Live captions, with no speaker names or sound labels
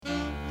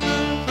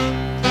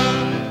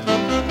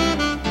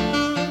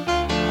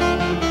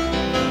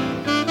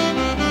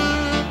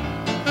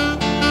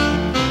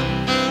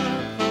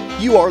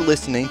You are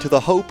listening to the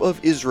Hope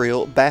of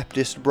Israel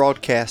Baptist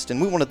broadcast, and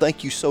we want to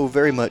thank you so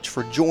very much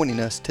for joining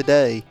us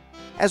today.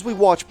 As we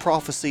watch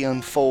prophecy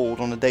unfold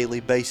on a daily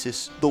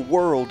basis, the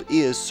world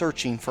is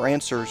searching for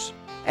answers,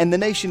 and the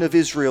nation of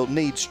Israel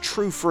needs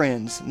true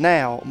friends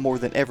now more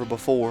than ever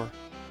before.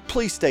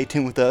 Please stay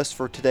tuned with us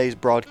for today's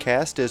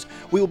broadcast as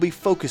we will be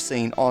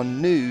focusing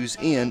on news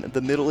in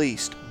the Middle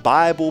East,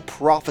 Bible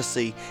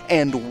prophecy,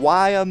 and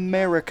why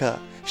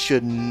America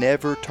should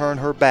never turn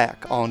her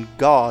back on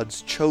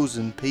God's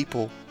chosen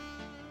people.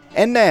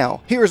 And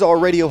now, here's our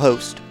radio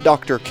host,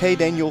 Dr. K.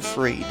 Daniel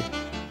Freed.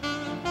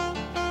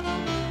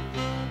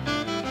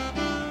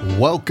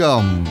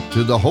 Welcome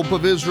to the Hope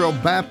of Israel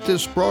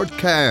Baptist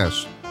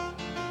broadcast.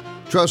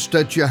 Trust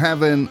that you're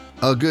having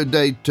a good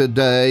day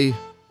today.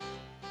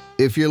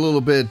 If you're a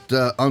little bit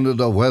under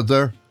the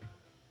weather,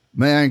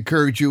 may I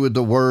encourage you with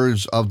the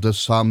words of the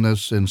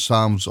psalmist in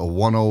Psalms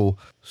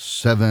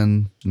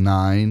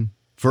 107:9.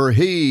 For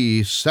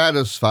he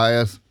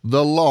satisfieth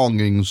the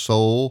longing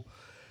soul,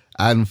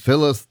 and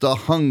filleth the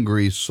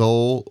hungry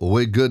soul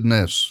with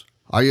goodness.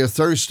 Are you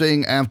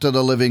thirsting after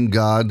the living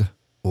God?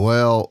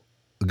 Well,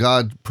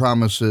 God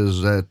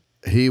promises that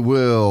he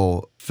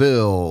will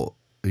fill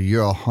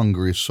your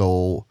hungry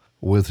soul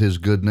with his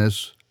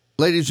goodness.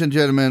 Ladies and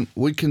gentlemen,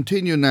 we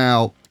continue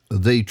now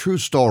the true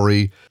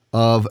story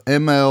of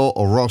M.L.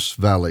 Ross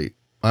Valley.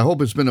 I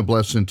hope it's been a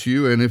blessing to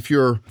you, and if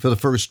you're for the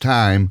first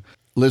time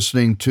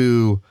listening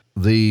to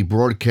the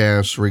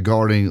broadcast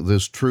regarding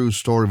this true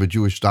story of a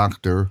Jewish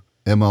doctor,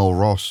 M.L.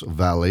 Ross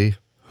Valley,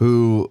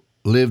 who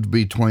lived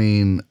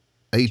between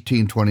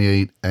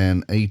 1828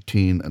 and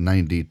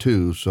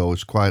 1892, so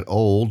it's quite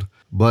old,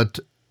 but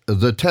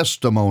the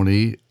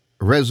testimony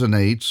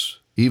resonates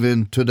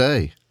even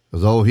today.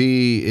 Though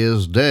he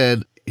is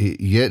dead,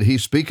 yet he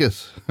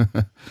speaketh.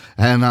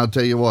 And I'll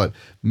tell you what,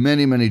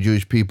 many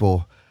Jewish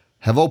people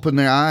have opened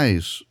their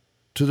eyes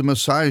to the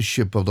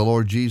Messiahship of the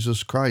Lord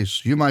Jesus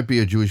Christ. You might be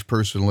a Jewish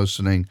person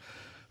listening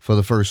for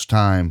the first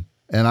time,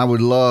 and I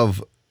would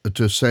love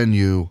to send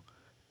you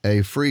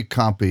a free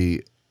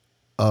copy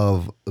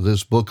of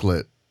this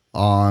booklet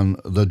on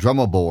the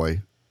drummer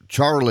boy.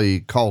 Charlie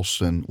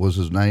Colson was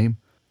his name,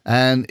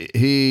 and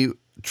he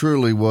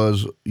truly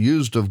was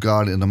used of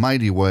God in a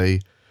mighty way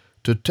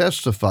to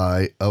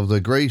testify of the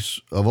grace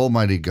of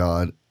Almighty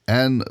God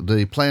and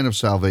the plan of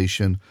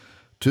salvation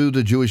to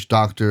the Jewish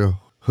doctor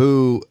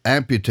who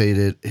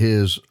amputated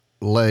his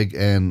leg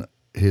and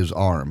his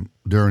arm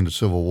during the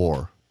Civil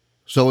War.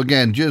 So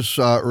again, just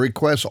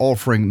request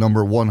offering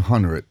number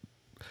 100.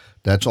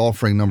 That's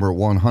offering number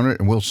 100,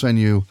 and we'll send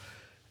you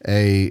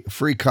a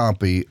free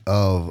copy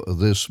of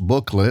this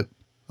booklet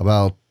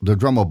about the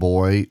drummer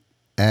boy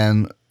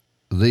and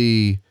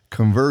the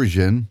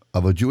conversion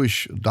of a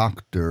Jewish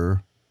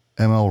doctor,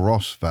 M.L.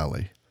 Ross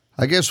Valley.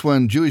 I guess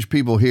when Jewish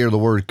people hear the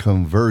word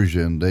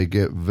conversion, they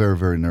get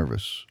very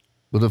nervous.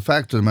 But the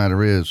fact of the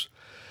matter is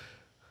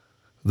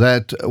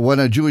that when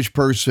a Jewish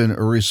person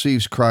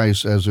receives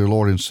Christ as their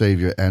Lord and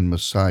Savior and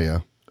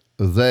Messiah,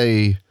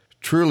 they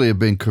truly have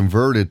been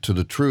converted to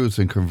the truth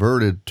and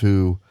converted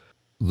to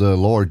the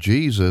Lord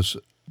Jesus.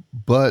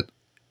 But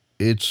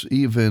it's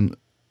even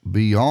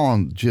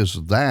beyond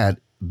just that.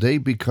 They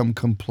become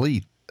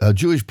complete. A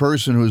Jewish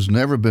person who's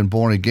never been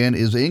born again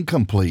is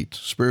incomplete,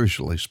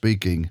 spiritually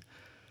speaking.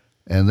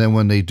 And then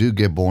when they do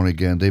get born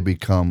again, they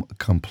become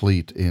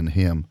complete in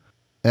him.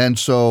 And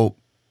so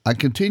I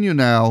continue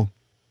now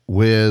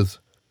with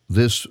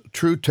this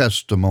true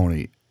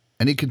testimony.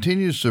 And he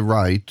continues to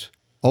write,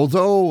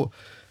 although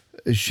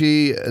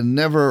she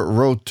never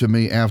wrote to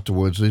me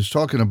afterwards. He's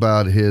talking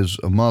about his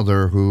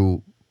mother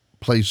who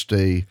placed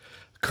a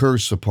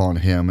curse upon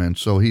him. And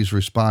so he's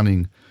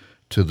responding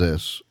to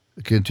this.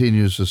 It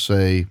continues to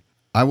say,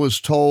 I was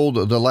told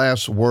the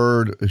last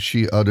word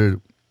she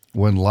uttered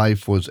when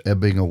life was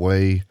ebbing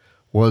away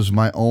was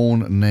my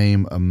own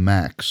name,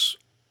 Max.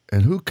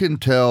 And who can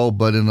tell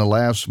but in the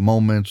last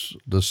moments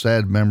the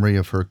sad memory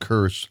of her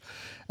curse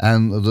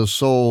and the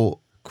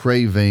soul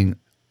craving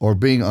or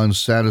being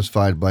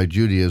unsatisfied by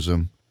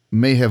Judaism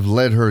may have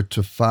led her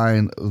to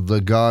find the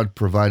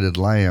God-provided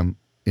Lamb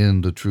in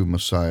the true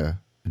Messiah,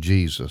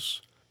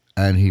 Jesus.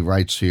 And he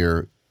writes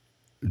here,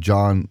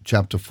 John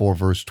chapter 4,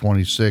 verse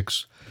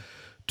 26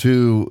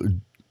 to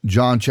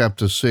John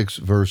chapter 6,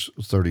 verse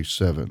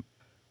 37.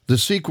 The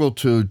sequel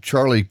to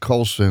Charlie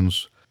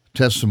Colson's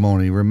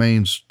testimony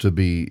remains to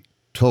be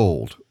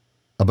told.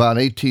 About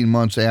 18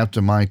 months after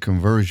my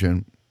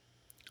conversion,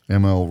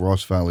 M.L.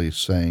 Ross Valley is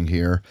saying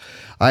here,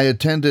 I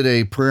attended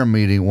a prayer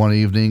meeting one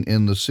evening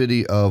in the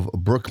city of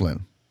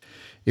Brooklyn.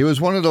 It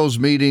was one of those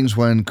meetings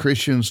when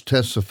Christians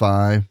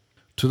testify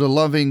to the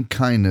loving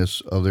kindness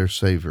of their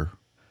Savior.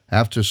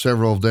 After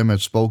several of them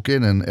had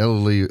spoken, an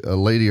elderly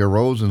lady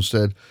arose and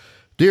said,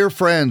 Dear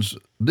friends,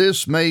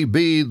 this may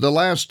be the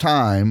last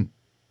time.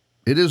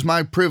 It is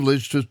my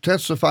privilege to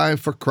testify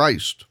for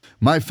Christ.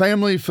 My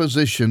family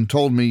physician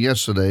told me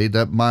yesterday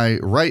that my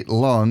right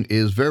lung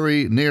is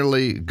very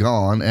nearly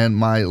gone and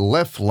my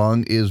left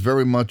lung is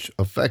very much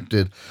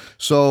affected.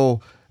 So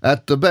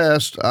At the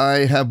best,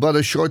 I have but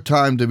a short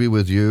time to be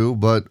with you,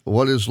 but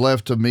what is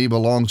left of me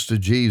belongs to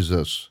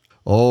Jesus.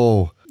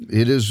 Oh,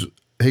 it is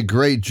a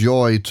great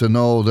joy to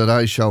know that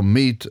I shall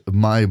meet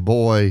my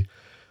boy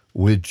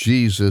with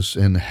Jesus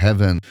in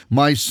heaven.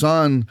 My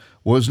son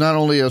was not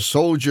only a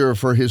soldier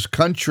for his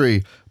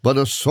country, but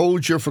a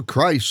soldier for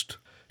Christ.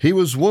 He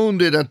was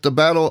wounded at the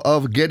Battle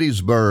of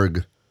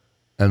Gettysburg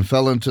and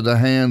fell into the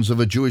hands of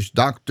a Jewish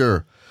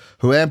doctor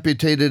who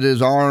amputated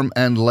his arm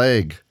and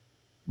leg,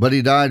 but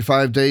he died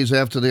 5 days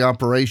after the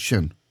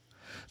operation.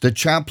 The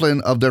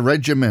chaplain of the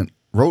regiment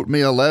wrote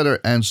me a letter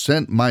and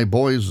sent my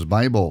boy's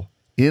Bible.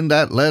 In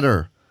that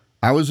letter,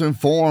 I was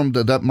informed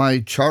that my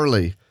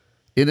Charlie,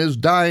 in his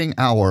dying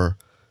hour,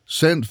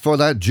 sent for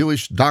that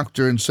Jewish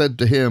doctor and said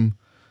to him,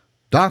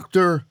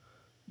 "Doctor,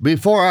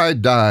 before I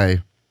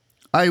die,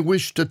 I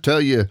wish to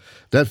tell you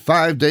that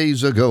 5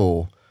 days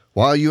ago,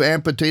 while you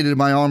amputated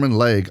my arm and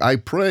leg, I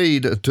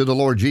prayed to the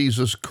Lord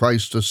Jesus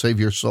Christ to save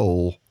your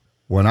soul."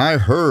 When I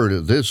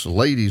heard this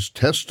lady's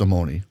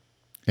testimony,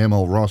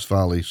 M.O.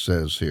 Rossvalley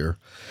says here,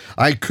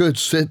 I could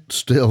sit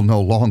still no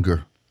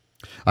longer.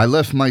 I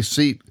left my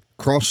seat,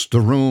 crossed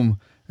the room,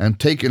 and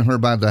taking her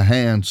by the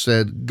hand,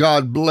 said,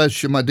 "God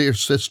bless you, my dear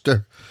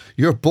sister.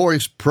 Your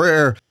boy's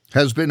prayer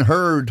has been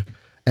heard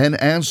and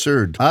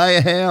answered. I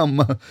am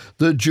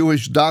the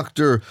Jewish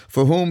doctor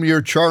for whom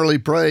your Charlie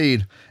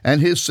prayed, and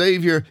his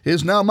Savior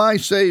is now my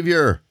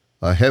Savior."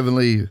 A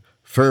heavenly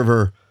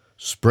fervor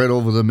spread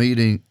over the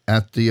meeting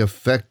at the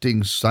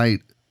affecting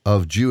sight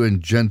of Jew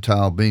and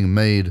Gentile being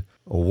made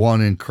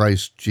one in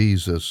Christ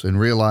Jesus, and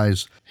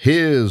realize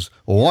his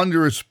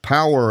wondrous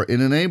power in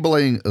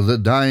enabling the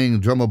dying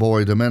drummer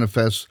boy to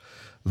manifest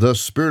the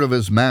spirit of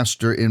his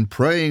master in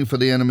praying for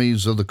the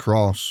enemies of the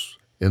cross,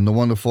 in the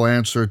wonderful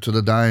answer to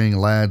the dying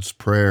lad's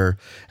prayer,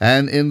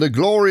 and in the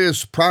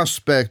glorious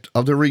prospect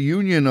of the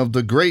reunion of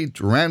the great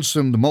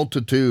ransomed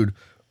multitude,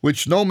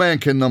 which no man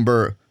can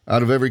number,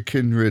 out of every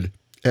kindred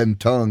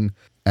and tongue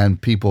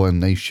and people and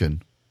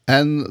nation.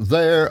 And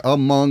there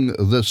among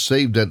the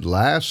saved at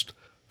last,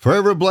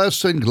 forever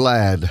blessed and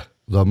glad,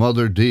 the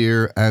mother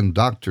dear and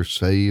doctor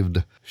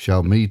saved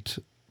shall meet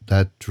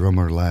that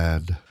drummer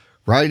lad.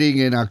 Writing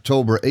in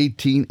October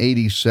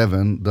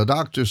 1887, the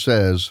doctor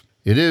says,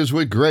 "It is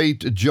with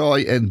great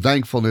joy and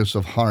thankfulness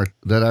of heart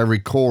that I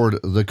record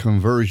the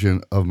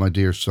conversion of my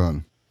dear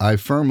son. I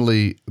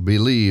firmly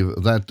believe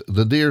that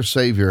the dear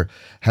Savior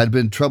had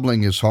been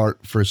troubling his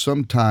heart for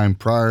some time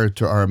prior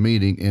to our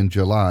meeting in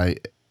July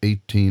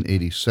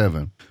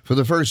 1887. For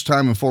the first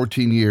time in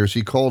 14 years,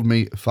 he called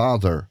me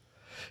Father.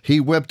 He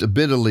wept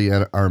bitterly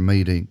at our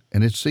meeting,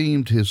 and it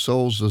seemed his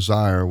soul's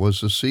desire was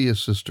to see his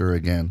sister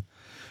again.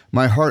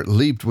 My heart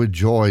leaped with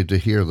joy to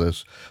hear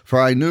this, for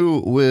I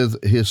knew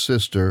with his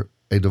sister,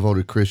 a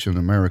devoted Christian in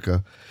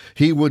America,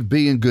 he would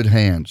be in good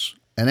hands.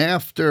 And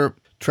after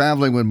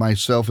traveling with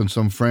myself and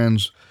some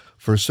friends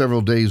for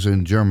several days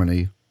in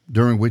Germany,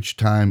 during which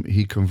time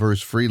he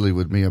conversed freely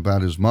with me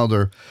about his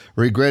mother,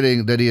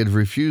 regretting that he had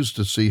refused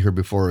to see her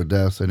before her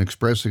death and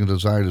expressing a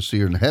desire to see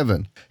her in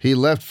heaven, he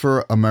left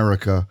for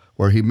America,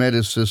 where he met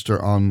his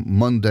sister on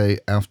Monday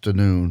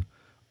afternoon,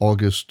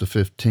 August the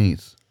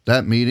 15th.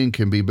 That meeting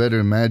can be better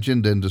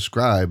imagined than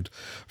described,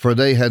 for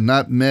they had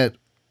not met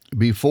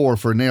before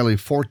for nearly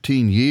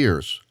 14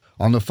 years.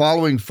 On the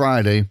following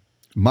Friday,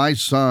 my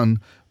son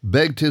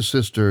begged his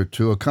sister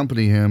to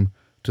accompany him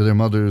to their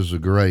mother's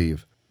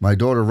grave. My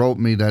daughter wrote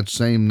me that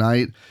same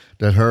night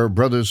that her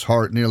brother's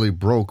heart nearly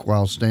broke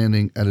while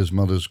standing at his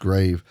mother's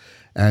grave,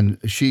 and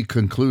she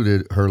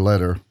concluded her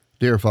letter,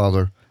 "Dear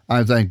Father,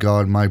 I thank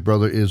God my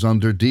brother is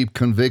under deep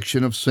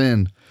conviction of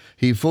sin.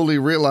 He fully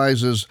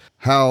realizes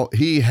how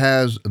he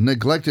has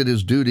neglected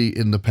his duty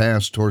in the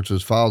past towards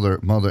his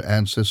father, mother,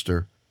 and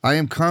sister. I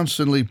am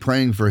constantly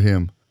praying for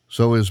him.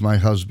 So is my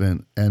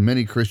husband, and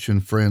many Christian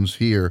friends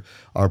here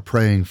are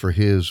praying for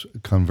his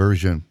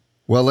conversion."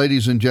 Well,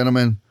 ladies and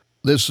gentlemen,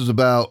 this is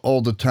about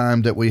all the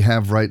time that we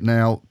have right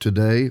now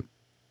today.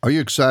 Are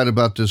you excited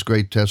about this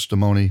great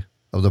testimony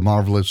of the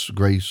marvelous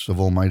grace of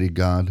Almighty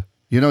God?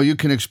 You know, you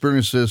can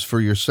experience this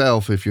for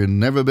yourself if you've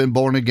never been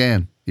born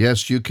again.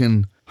 Yes, you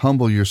can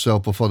humble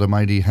yourself before the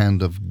mighty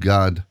hand of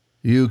God.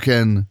 You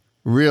can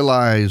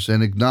realize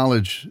and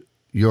acknowledge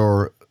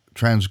your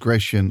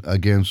transgression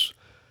against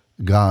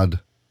God,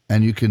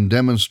 and you can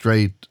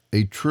demonstrate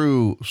a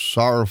true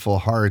sorrowful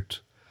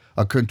heart,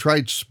 a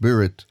contrite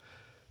spirit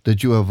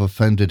that you have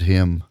offended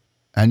him,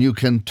 and you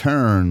can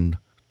turn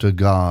to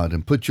God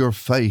and put your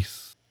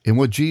faith in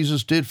what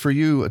Jesus did for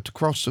you at the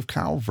cross of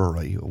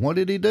Calvary. What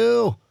did he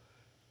do?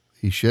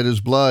 He shed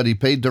his blood. He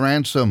paid the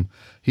ransom.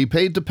 He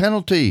paid the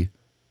penalty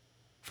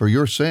for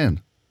your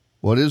sin.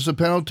 What is the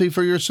penalty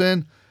for your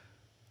sin?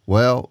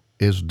 Well,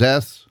 it's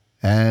death,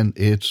 and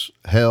it's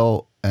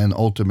hell, and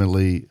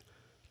ultimately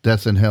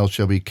death and hell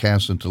shall be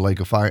cast into the lake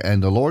of fire.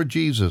 And the Lord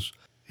Jesus,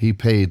 he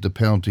paid the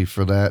penalty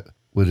for that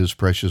with his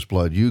precious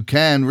blood. You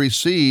can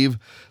receive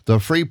the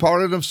free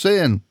pardon of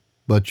sin,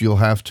 but you'll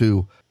have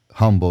to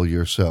humble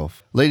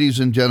yourself. Ladies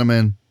and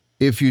gentlemen,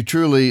 if you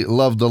truly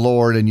love the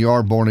Lord and you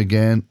are born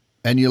again,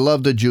 and you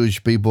love the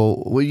Jewish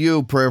people, will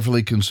you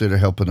prayerfully consider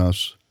helping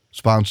us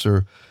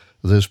sponsor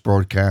this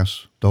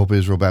broadcast, the Hope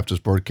Israel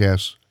Baptist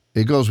broadcast?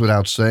 It goes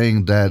without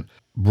saying that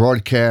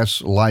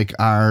broadcasts like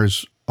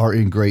ours are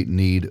in great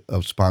need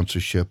of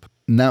sponsorship.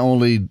 Not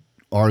only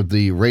are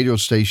the radio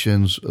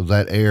stations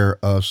that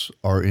air us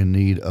are in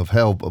need of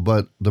help,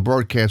 but the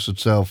broadcast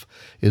itself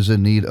is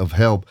in need of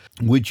help.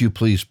 Would you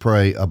please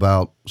pray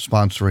about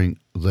sponsoring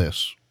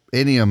this?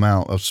 Any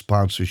amount of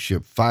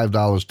sponsorship, $5,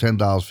 $10,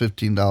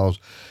 $15,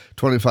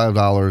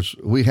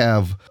 $25. We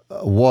have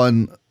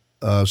one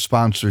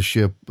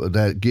sponsorship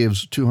that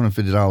gives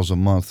 $250 a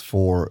month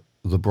for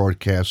the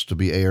broadcast to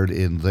be aired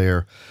in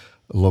their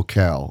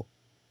locale.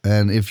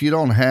 And if you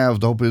don't have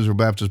the Hope Israel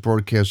Baptist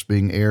broadcast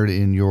being aired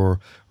in your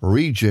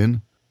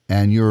region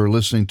and you're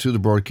listening to the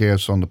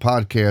broadcast on the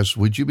podcast,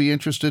 would you be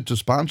interested to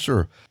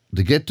sponsor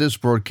to get this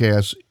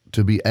broadcast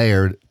to be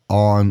aired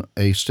on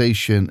a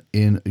station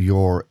in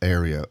your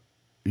area?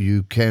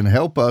 You can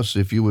help us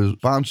if you would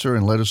sponsor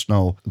and let us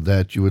know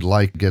that you would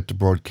like to get the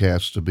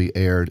broadcast to be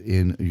aired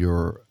in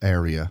your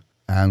area.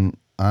 And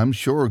I'm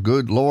sure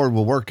good Lord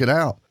will work it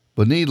out.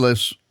 But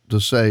needless to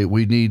say,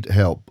 we need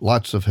help,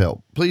 lots of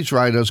help. Please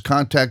write us,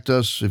 contact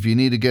us. If you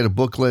need to get a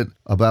booklet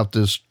about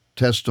this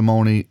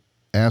testimony,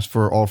 ask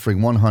for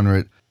offering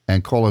 100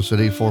 and call us at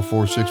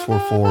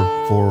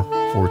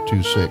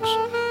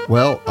 844-644-4426.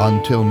 Well,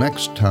 until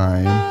next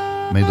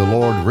time, may the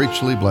Lord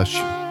richly bless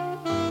you.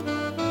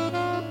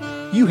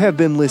 You have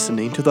been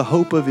listening to the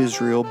Hope of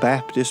Israel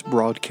Baptist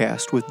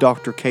broadcast with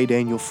Dr. K.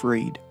 Daniel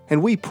Fried,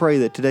 and we pray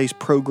that today's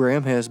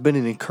program has been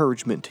an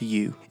encouragement to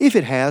you. If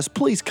it has,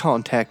 please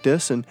contact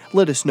us and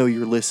let us know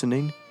you're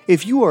listening.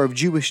 If you are of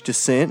Jewish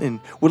descent and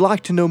would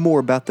like to know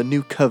more about the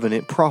new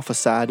covenant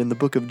prophesied in the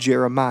book of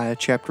Jeremiah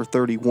chapter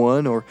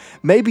 31, or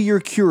maybe you're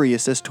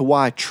curious as to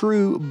why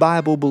true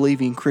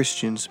Bible-believing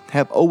Christians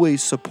have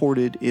always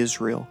supported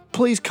Israel,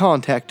 please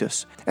contact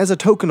us. As a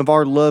token of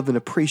our love and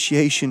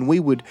appreciation,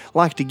 we would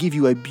like to give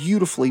you a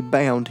beautifully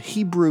bound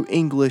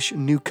Hebrew-English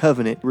New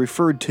Covenant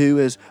referred to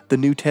as the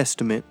New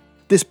Testament.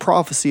 This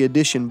Prophecy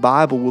Edition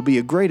Bible will be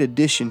a great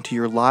addition to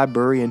your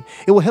library, and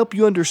it will help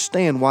you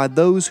understand why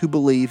those who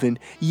believe in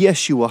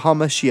Yeshua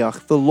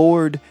HaMashiach, the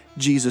Lord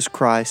Jesus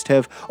Christ,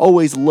 have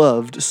always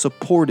loved,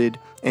 supported,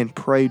 and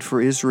prayed for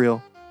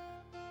Israel.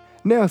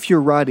 Now, if you're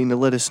writing to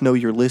let us know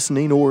you're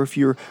listening, or if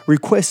you're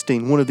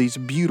requesting one of these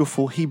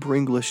beautiful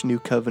Hebrew-English New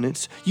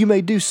Covenants, you may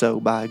do so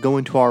by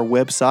going to our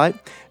website,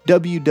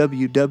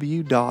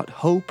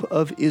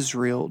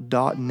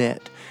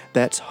 www.hopeofisrael.net.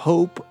 That's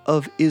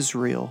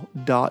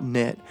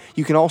hopeofisrael.net.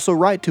 You can also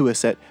write to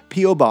us at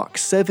P.O.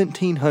 Box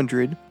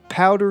 1700,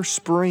 Powder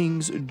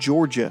Springs,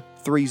 Georgia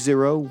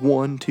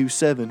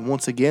 30127.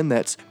 Once again,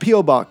 that's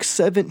P.O. Box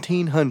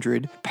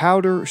 1700,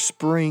 Powder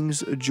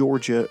Springs,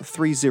 Georgia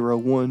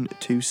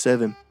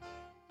 30127.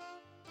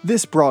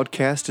 This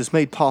broadcast is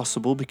made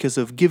possible because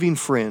of giving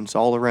friends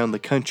all around the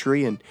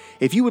country, and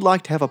if you would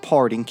like to have a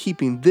part in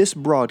keeping this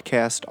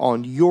broadcast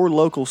on your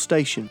local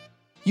station,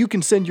 you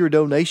can send your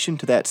donation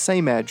to that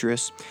same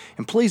address,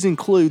 and please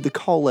include the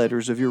call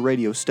letters of your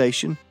radio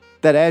station.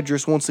 That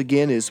address, once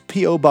again, is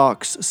P.O.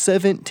 Box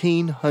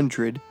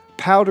 1700,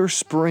 Powder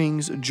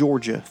Springs,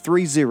 Georgia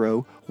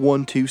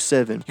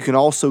 30127. You can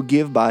also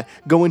give by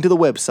going to the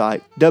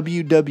website,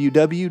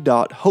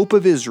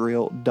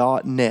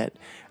 www.hopeofisrael.net.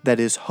 That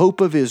is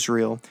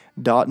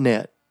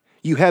hopeofisrael.net.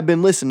 You have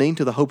been listening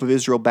to the Hope of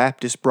Israel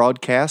Baptist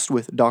broadcast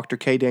with Dr.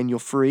 K. Daniel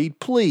Fried.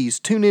 Please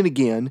tune in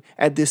again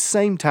at this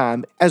same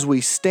time as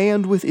we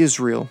stand with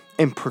Israel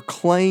and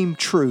proclaim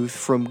truth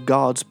from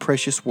God's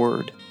precious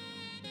word.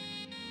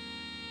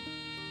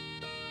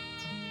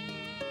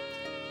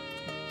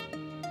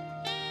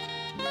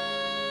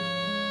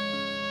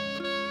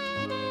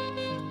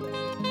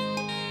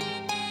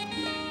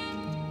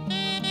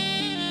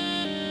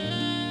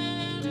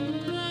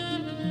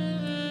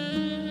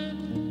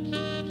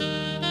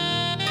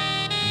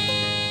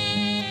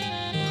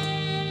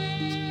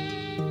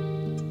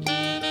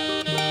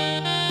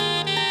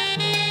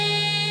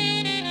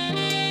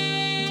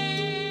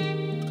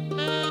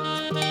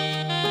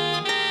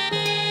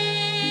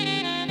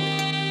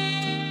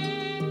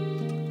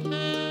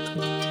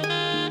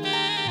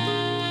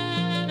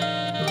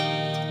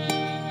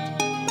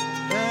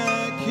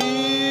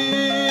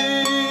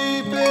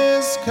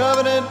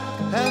 Covenant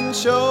and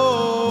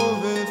show